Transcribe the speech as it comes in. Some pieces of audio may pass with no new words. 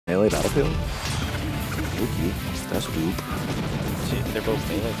Melee Battlefield? Spooky. That's dope. They're both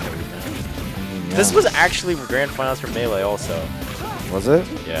Melee players now. Yeah. This was actually Grand Finals for Melee also. Was it?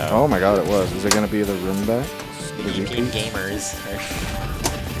 Yeah. Oh my god, it was. Is it going to be the room back? The EP gamers are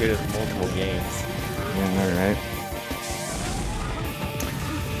good at multiple games. Yeah, alright.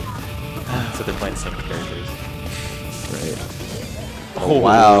 So they're playing the same characters. Right. Oh,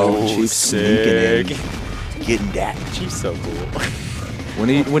 wow. Chief's sick. sneaking in. Getting that. Chief's so cool.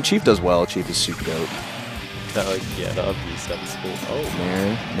 When Chief does well, Chief is super dope. That, like, yeah, the upbeat stuff is cool. Oh,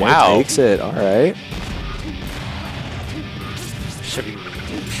 Nair wow. takes it. Alright. Chevy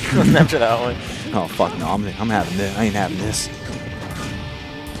after that one. Oh fuck no, I'm having this. I ain't having this.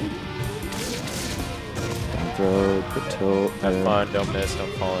 Down throw, good tilt. Have fun, don't miss,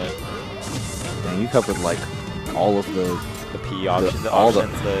 don't fall in. Dang, you covered like all of the P options, all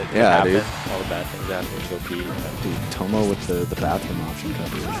options the that yeah, happen, dude. all the bad things that happen with your P. Dude, Tomo with the bathroom option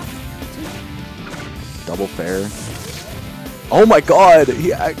coverage. Double fair. Oh my god!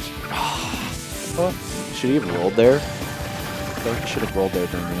 He actually should he have rolled there? I feel like he should have rolled there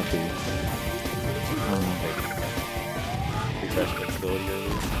during the empty. Refresh flexibility early.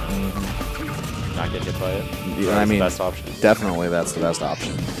 Not get hit by it. Yeah, I mean, the best option. Definitely that's the best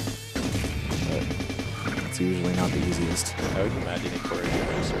option. But it's usually not the easiest. I would imagine it for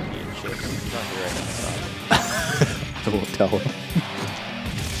a Serbian shit. He's not here right now. I won't tell him.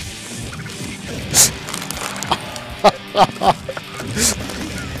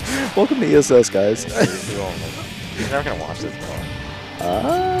 Welcome to ESS, guys. He's never gonna watch this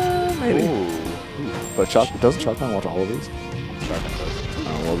vlog. Maybe. Ooh. But doesn't Shotgun watch all of these? Shotgun does.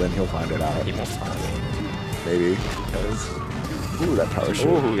 Oh, well then he'll find it out. He won't find it. Maybe. Because. Ooh, that power shot.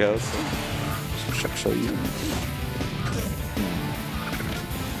 Ooh, yes. Show you.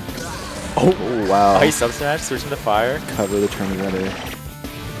 Oh, wow. Oh, he sub-smash, switching to fire. Cover the turn ready.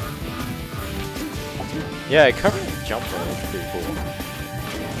 Yeah, covering the jump though is pretty cool.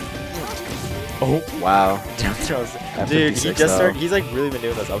 Oh, wow. Jump throws. At Dude, he 56 just started, though. he's like really been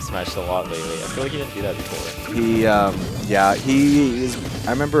doing those up smashes a lot lately. I feel like he didn't do that before. He, yeah, he is. I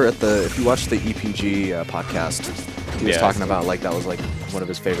remember if you watched the EPG podcast, he was talking about like that was like one of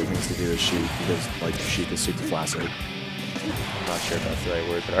his favorite things to do is Sheik because like Sheik is super flaccid. I'm not sure if that's the right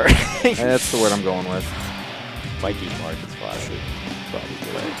word, but alright. That's the word I'm going with. Mikey Mark is flaccid. Probably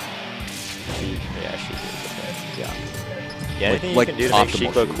right. Sheik, yeah, Sheik is okay. Yeah. Yeah, anything like you can do to make optimal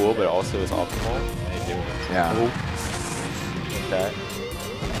Sheik look Sheik. cool, but also is optimal. And do it. Yeah. Like that.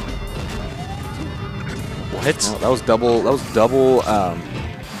 What? No, that was double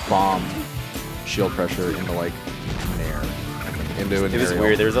bomb shield pressure into like Nair. Into an It was aerial.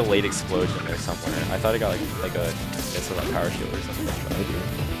 weird. There was a late explosion there somewhere. I thought it got like a missile on power shield or something. Maybe.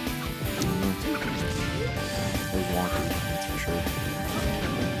 It was wonky, that's for sure.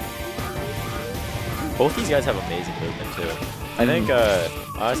 Both these guys have amazing movement too. I think I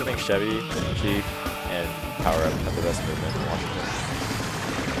honestly think Chevy, Chief, and Power Up have the best movement in Washington.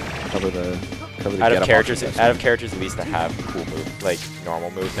 Cover the Out of get-up characters, options, at least that have cool move, like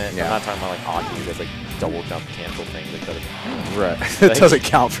normal movement. Yeah. I'm not talking about like Aki who does like double jump cancel things like that. Right. Like, It doesn't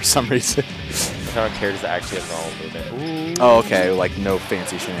count for some reason. I'm talking about characters that actually have normal movement. Ooh. Oh, okay. Like no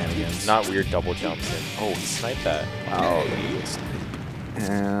fancy shenanigans. Not weird double jumps and oh, he sniped that. Wow.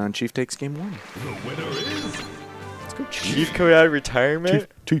 And Chief takes game one. Let's go, Chief coming out of retirement.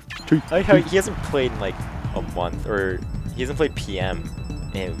 Chief. I like how he hasn't played in like a month, or he hasn't played PM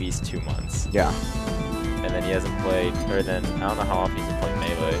in at least 2 months. Yeah. And then he hasn't played, or then I don't know how often he's been playing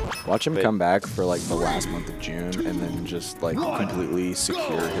Melee. Watch him come back for like the last month of June and then just like completely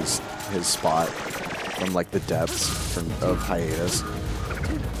secure his spot from like the depths of hiatus.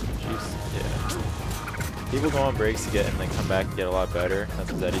 Yeah. People go on breaks to get and then come back and get a lot better.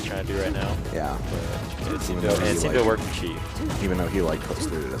 That's what Zeddy's trying to do right now. Yeah. But it seemed to work for Chief. Even though he like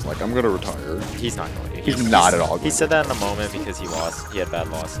posted it as like, I'm gonna retire. He's not going to. He's not at all going He said to. that in a moment because he lost. He had bad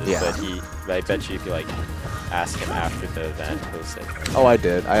losses. Yeah. But I bet you if you like ask him after the event, he'll say. Oh, I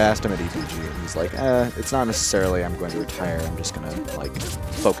did. I asked him at EPG, and he's like, it's not necessarily I'm going to retire. I'm just gonna like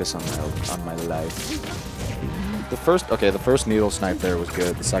focus on my life. The first needle snipe there was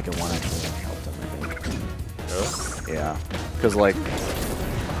good. The second one actually helped him, I think. Really? Yeah, because like,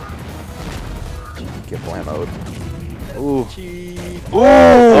 get blammoed. Ooh. Chief.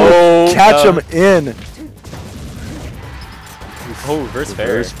 Oh, catch him in. Oh, reverse fair.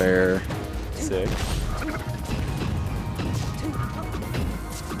 Reverse fair. Sick.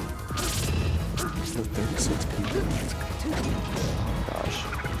 Still 36 people. Gosh,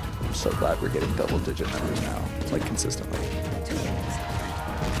 I'm so glad we're getting double-digit numbers now, like consistently.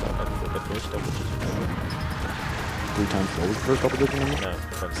 3 times what was the first double digit number? No,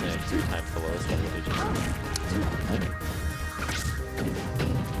 I'm saying 3 times the lowest double digit.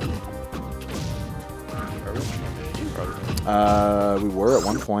 We were at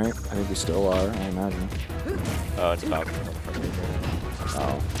one point. I think we still are, I imagine. Oh, it's about.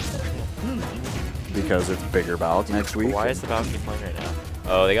 Oh. Because it's bigger Balk next week? Why is the balcony playing right now?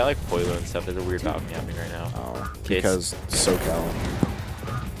 Oh, they got like Poilo and stuff. There's a weird balcony happening right now. Oh, because SoCal.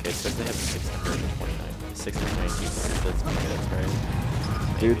 Okay, so they have 629. 692 that's right?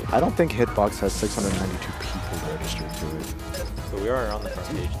 Dude, I don't think Hitbox has 692 people registered to it. But we are on the front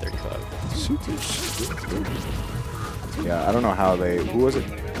page, 35. Super. Yeah, I don't know how they... Who was it?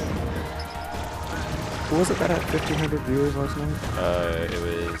 Who was it that had 1,500 viewers last night? It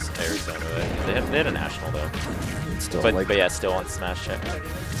was Arizona. They had a national, though. Still, but like, yeah, still on Smash Check.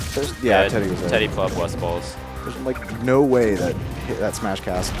 Yeah, Teddy was there. Teddy Club, West Balls. There's like no way that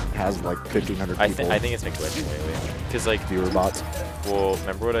Smashcast has like 1,500 people. I think it's been glitching lately. Because like... Viewer bots. Well,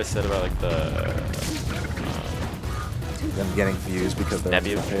 remember what I said about like the... them getting views because they're on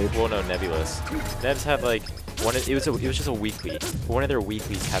the page? Well, no, Nebulous. Nebs had like... It was just a weekly. But one of their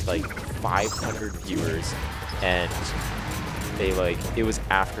weeklies had like 500 viewers, and they like it was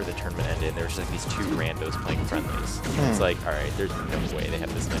after the tournament ended. And there was just like these 2 randos playing friendlies. It's like, all right, there's no way they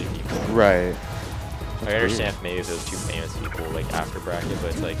have this many people. Right. I understand if maybe those 2 famous people like after bracket, but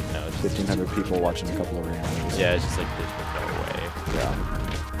it's like no, it's 1,500 people watching a couple of randos. Yeah, it's just like there's no way. Yeah.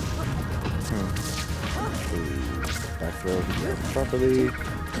 Back throw properly.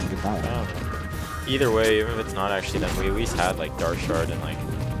 Get that one. Either way, even if it's not actually them, we at least had like Dark Shard and like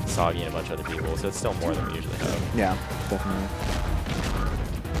Soggy and a bunch of other people, so it's still more than we usually have. Yeah, definitely.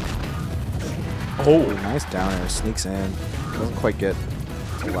 Oh, nice down air, sneaks in. Doesn't quite get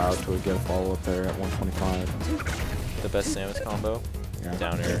allowed to get a follow up there at 125. The best Samus combo. Yeah.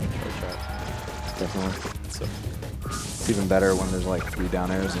 Down air, short shot. Definitely. So it's even better when there's like 3 down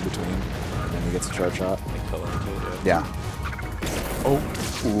airs in between, and then he gets a charge shot. Yeah. Oh.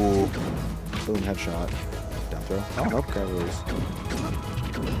 Ooh. Boom, headshot. Down throw. Oh, nope, grab release.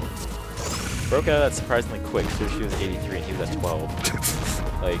 Broke out of that surprisingly quick, so she was 83 and he was at 12.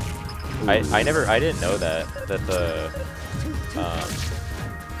 Like, I didn't know that the,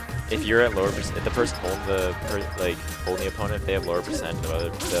 if you're at lower percent, if the person holding the opponent, if they have lower percent,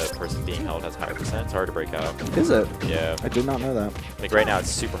 the person being held has higher percent, it's hard to break out. Is it? Yeah. I did not know that. Like right now, it's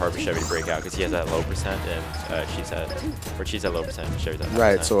super hard for Chevy to break out because he has that low percent and she's at low percent and Chevy's at high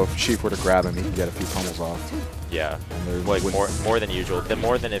Right, percent. so if Sheik were to grab him, he can get a few pummels off. Yeah. Like more than usual.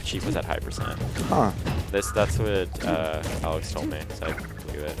 More than if Sheik was at high percent. Huh. That's what Alex told me, so I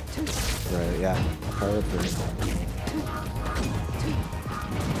believe it. Right, yeah.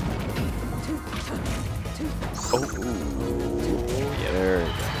 Oh, yeah. There we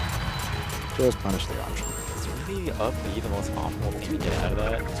go. Just punish the option. Is really up B the most optimal thing to get out of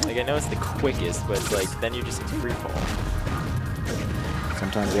that? Like, I know it's the quickest, but it's like, then you just free fall.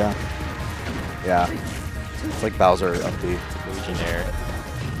 Sometimes, yeah. Yeah. It's like Bowser up B. Legionnaire.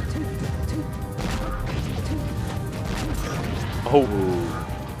 Oh.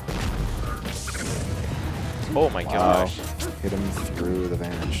 Oh my gosh. Hit him through the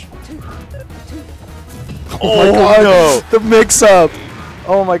vanish. Oh my god! No. The mix-up!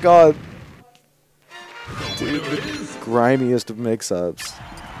 Oh my god. Dude, the grimiest of mix-ups.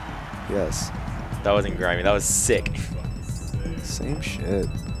 Yes. That wasn't grimy, that was sick. Same shit.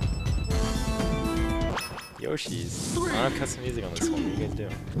 Yoshi's. I don't have custom music on this one. What are you guys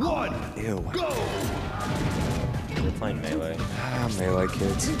doing? Ew. We're playing Melee. Ah, Melee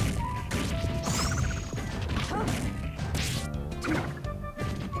kids.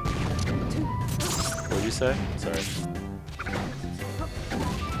 What did you say? Sorry.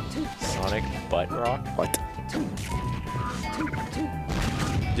 Sonic Butt Rock? What?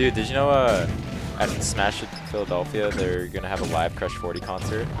 Dude, did you know at Smash Philadelphia they're gonna have a live Crush 40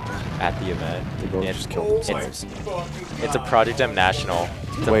 concert at the event? They both just killed themselves. It's a Project M National.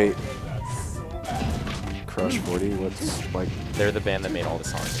 Wait. Crush 40? What's like? They're the band that made all the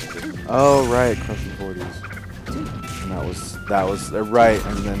songs. Oh right, Crush 40s. And that was right,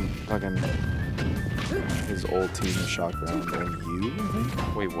 and then fucking his old team was shocked round and you, I think.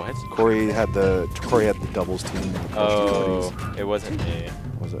 Wait, what? Corey had the doubles team. Oh, it wasn't me.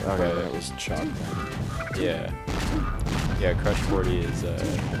 Was it? Okay, that was shocked. Yeah. Yeah, Crush 40 is oh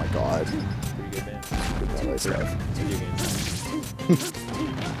my god. Pretty good band. Good melee stuff. Video games.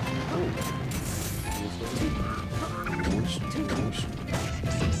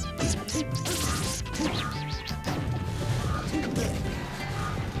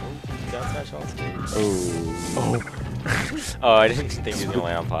 Down smash all stage. Oh. Oh, I didn't think he was gonna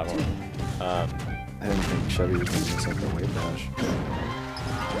land on platform. I didn't think Chevy was going to miss like the wave dash.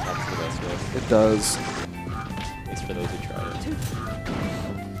 That's the best way. It does. It's for those who try it.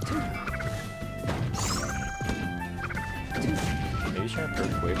 Maybe try a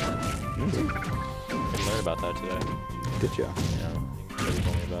perfect wave run. I learned about that today. Did ya? Yeah, Chevy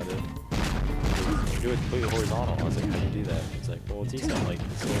told me about it. You do it completely horizontal. I was like, how do you do that? He's like, well, it's easy on like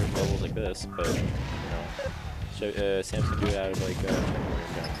slower levels like this, but you know, Samus can do it out of like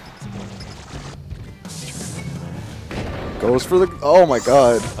Goes for the. Oh my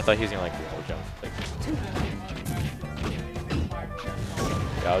god. I thought he was gonna like wall jump. Like,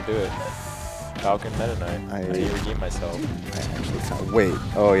 yeah, I'll do it. Falcon Meta Knight. I need to redeem myself. I actually can't. Wait.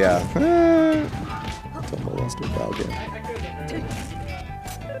 Oh yeah. Double lost to Falcon.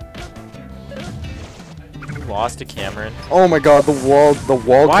 Lost to Cameron. Oh my god, the wall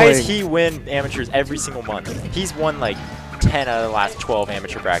Why clang. does he win amateurs every single month? He's won like 10 out of the last 12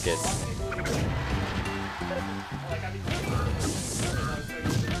 amateur brackets.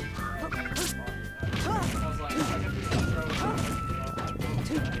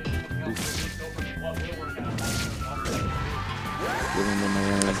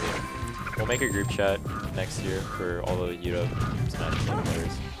 We'll make a group chat next year for all the UW Smash Team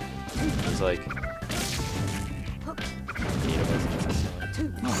players. It's like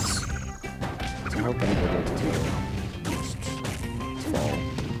Nice. I hope anybody will do fall.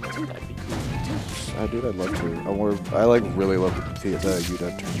 Dude, I'd love to. I like really love the UW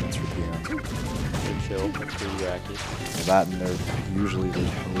tournaments for PM. Pretty chill, pretty wacky. That and they're usually there's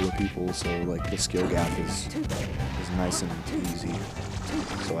hella people, so like the skill gap is nice and easy.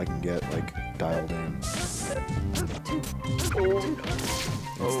 So I can get like dialed in.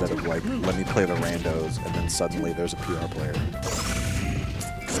 Instead of like, let me play the randos and then suddenly there's a PR player.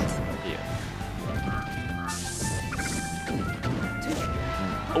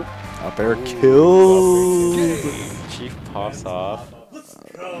 Up air kill. Chief pops off.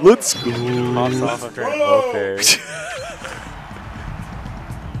 Let's go. Pops off after an up air. It's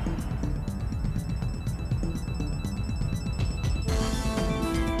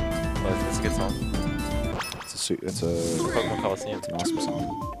a good song. It's a Pokemon Coliseum. It's an awesome song.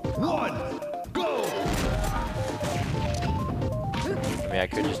 I mean, I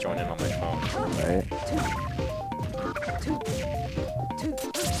could just join in on my phone. Right.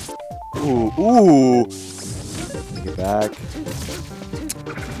 Ooh. Take it back.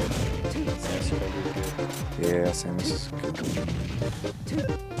 Yeah, Samus is good.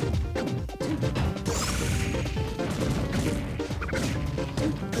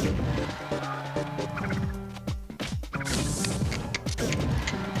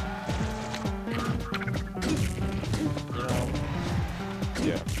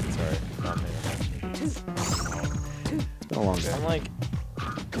 Yeah, sorry. Not me. It's been a long day. I'm like, I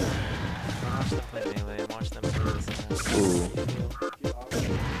watch them play Melee, I watch them play this. Ooh.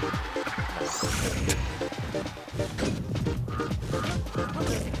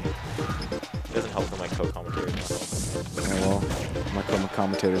 It doesn't help that my co-commentator is not helping. Yeah, well, my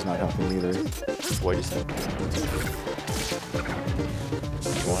commentator's not helping either. What'd you say? Do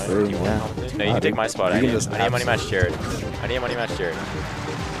you want Free, it? Do you want yeah. to commentate? No, you can take my spot. I need a money match Jared. I need a money match Jared.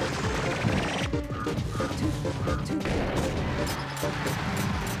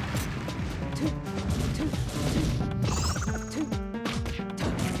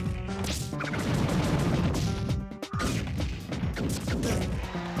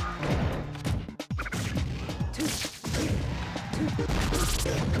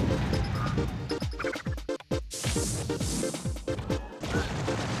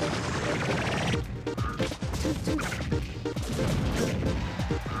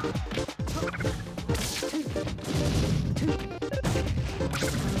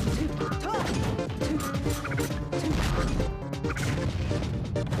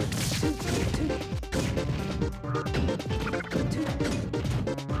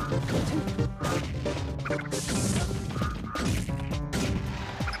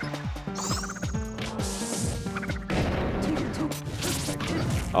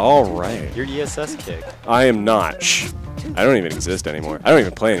 All right. Your ESS kick. I am not. Shh. I don't even exist anymore. I don't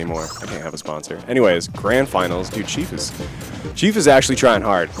even play anymore. I can't have a sponsor. Anyways, grand finals. Dude, Chief is actually trying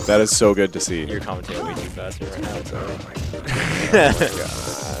hard. That is so good to see. You're commentating way too fast here right now. I'm sorry.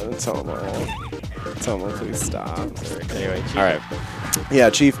 God, tell me, please stop. Anyway, Chief. All right. Yeah,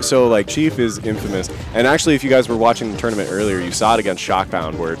 Chief. So, like, Chief is infamous. And actually, if you guys were watching the tournament earlier, you saw it against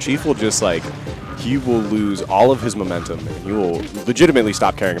Shockbound, where Chief will just, like, he will lose all of his momentum, and he will legitimately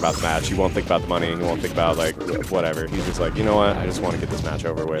stop caring about the match. He won't think about the money. He won't think about, like, whatever. He's just like, you know what? I just want to get this match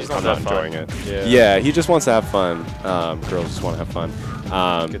over with. I'm not enjoying it. Yeah, he just wants to have fun. Girls just want to have fun.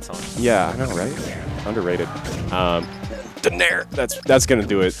 Good song. Yeah, I know, right? underrated. Daenerys. That's gonna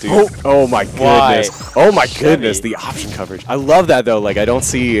do it, dude. Oh my goodness. Oh my goodness, the option coverage. I love that though. Like I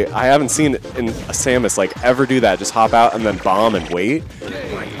haven't seen in a Samus like ever do that. Just hop out and then bomb and wait.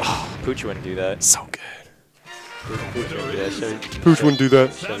 Pooch wouldn't do that. So good. Pooch wouldn't do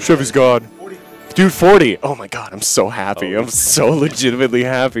that. Chevy's God. Dude, 40. Oh my God, I'm so happy. I'm so legitimately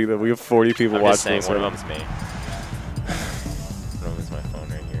happy that we have 40 people I'm watching just this. saying, one of them's me. One of them's my phone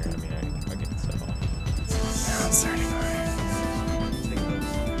right here. I mean, I can stuff off.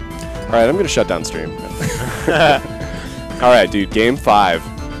 All right, I'm gonna shut down stream. All right, dude, game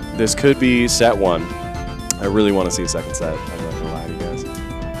 5. This could be set 1. I really want to see a second set. I'm not gonna lie to you guys.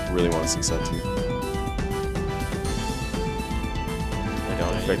 I really want to see set 2. I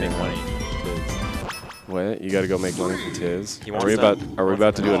don't make money. What? You gotta go make money for Tiz? He Are we about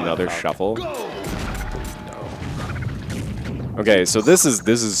to do another shuffle? No. Okay, so this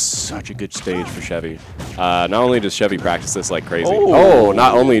is such a good stage for Chevy. Not only does Chevy practice this like crazy. Oh,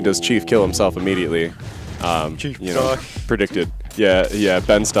 not only does Chief kill himself immediately. Chief you know, predicted. Yeah,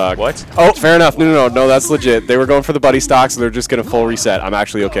 Ben stock. What? Oh, fair enough. No, that's legit. They were going for the buddy stock, so they're just gonna full reset. I'm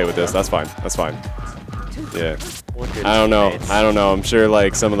actually okay with this. That's fine. Yeah. I don't know. I'm sure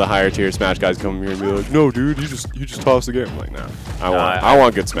like some of the higher tier Smash guys come here and be like, "No, dude, you just toss the game." I'm like, no, I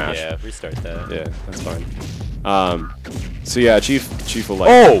want good Smash. Yeah, restart that. Yeah, that's fine. So yeah, Chief will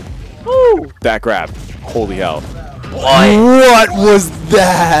like. Oh, that grab! Holy hell! What was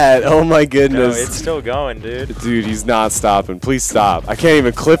that? Oh my goodness! No, it's still going, dude. Dude, he's not stopping. Please stop! I can't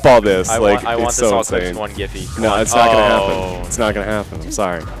even clip all this. I want this so all insane. clipped in one Giphy. No, it's not gonna happen. It's not gonna happen. I'm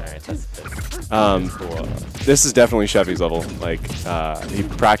sorry. Alright, that's cool. This is definitely Chevy's level. Like, he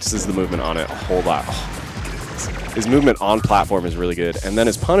practices the movement on it a whole lot. Oh, his movement on platform is really good, and then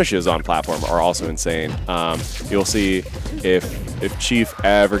his punishes on platform are also insane. You'll see if Chief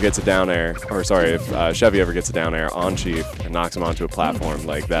ever gets a down air, or sorry, if Chevy ever gets a down air on Chief and knocks him onto a platform,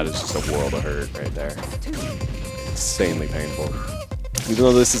 like that is just a world of hurt right there. Insanely painful. Even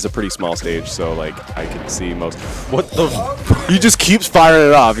though this is a pretty small stage, so like I can see most. What the? He just keeps firing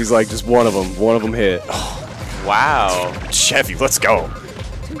it off. He's like, just one of them hit. Wow. Chevy, let's go.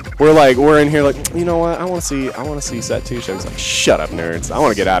 We're in here like, you know what? I want to see set 2. Chevy's like, shut up, nerds. I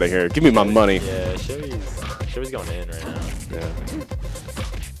want to get out of here. Give me my money. Yeah, Chevy's going in right now. Yeah.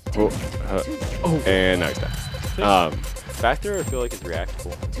 And now he's down. Back throw, I feel like it's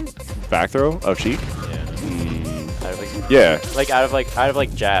reactable. Back throw of Sheik? Yeah. Yeah. Out of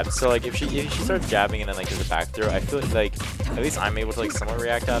like jabs. So like if she starts jabbing and then like there's a back throw, I feel like at least I'm able to like somewhat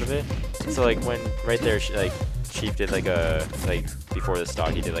react out of it. So like when right there Chief did like before the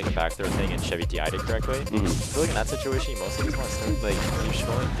stock he did like a back throw thing and Chevy DI'd it correctly. I feel like in that situation you mostly just want to start like you should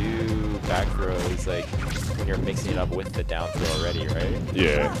only do back throws like when you're mixing it up with the down throw already, right?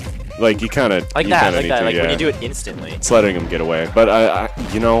 Yeah. Like you kind of like when you do it instantly. It's letting him get away. But I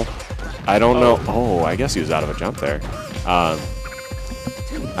you know, I don't know. Oh, I guess he was out of a jump there. I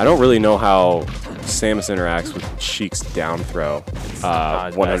don't really know how Samus interacts with Sheik's down throw.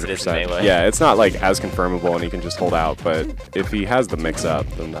 100%. Yeah, it's not like as confirmable, and he can just hold out. But if he has the mix-up,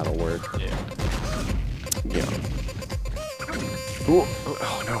 then that'll work. Yeah. Ooh.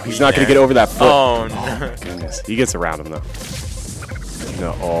 Oh no, he's not gonna get over that foot. Oh no. Oh my goodness, he gets around him though.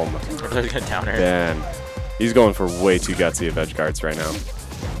 No, man, he's going for way too gutsy of edge guards right now.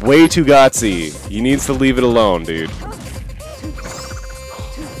 Way too gutsy. He needs to leave it alone, dude.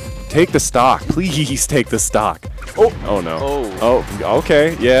 Take the stock. Please take the stock. Oh no. Oh,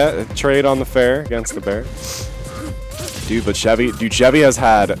 okay. Yeah, trade on the fair against the bear. Dude, Chevy has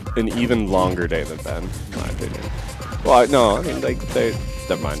had an even longer day than Ben, in my opinion. Well, no, I mean,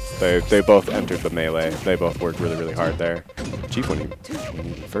 never mind. They both entered the melee. They both worked really, really hard there. Chief went even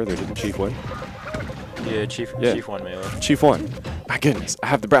further. Didn't Chief win? Yeah, Chief won melee. Chief won. My goodness, I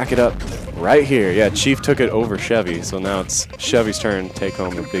have the bracket up right here. Yeah, Chief took it over Chevy, so now it's Chevy's turn to take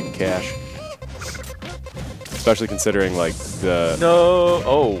home the big cash. Especially considering like the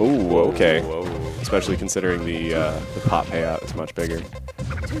okay. Whoa. Especially considering the pot payout is much bigger.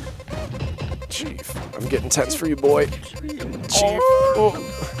 Chief, I'm getting tense for you, boy. Chief. Oh.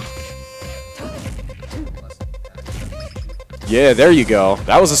 Yeah, there you go.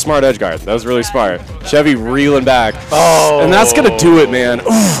 That was a smart edge guard. That was really smart. Chevy reeling back. Oh. And that's going to do it, man.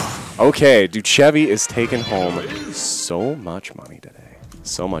 Ooh. Okay, dude, Chevy is taking home so much money today.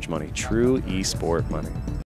 So much money. True esport money.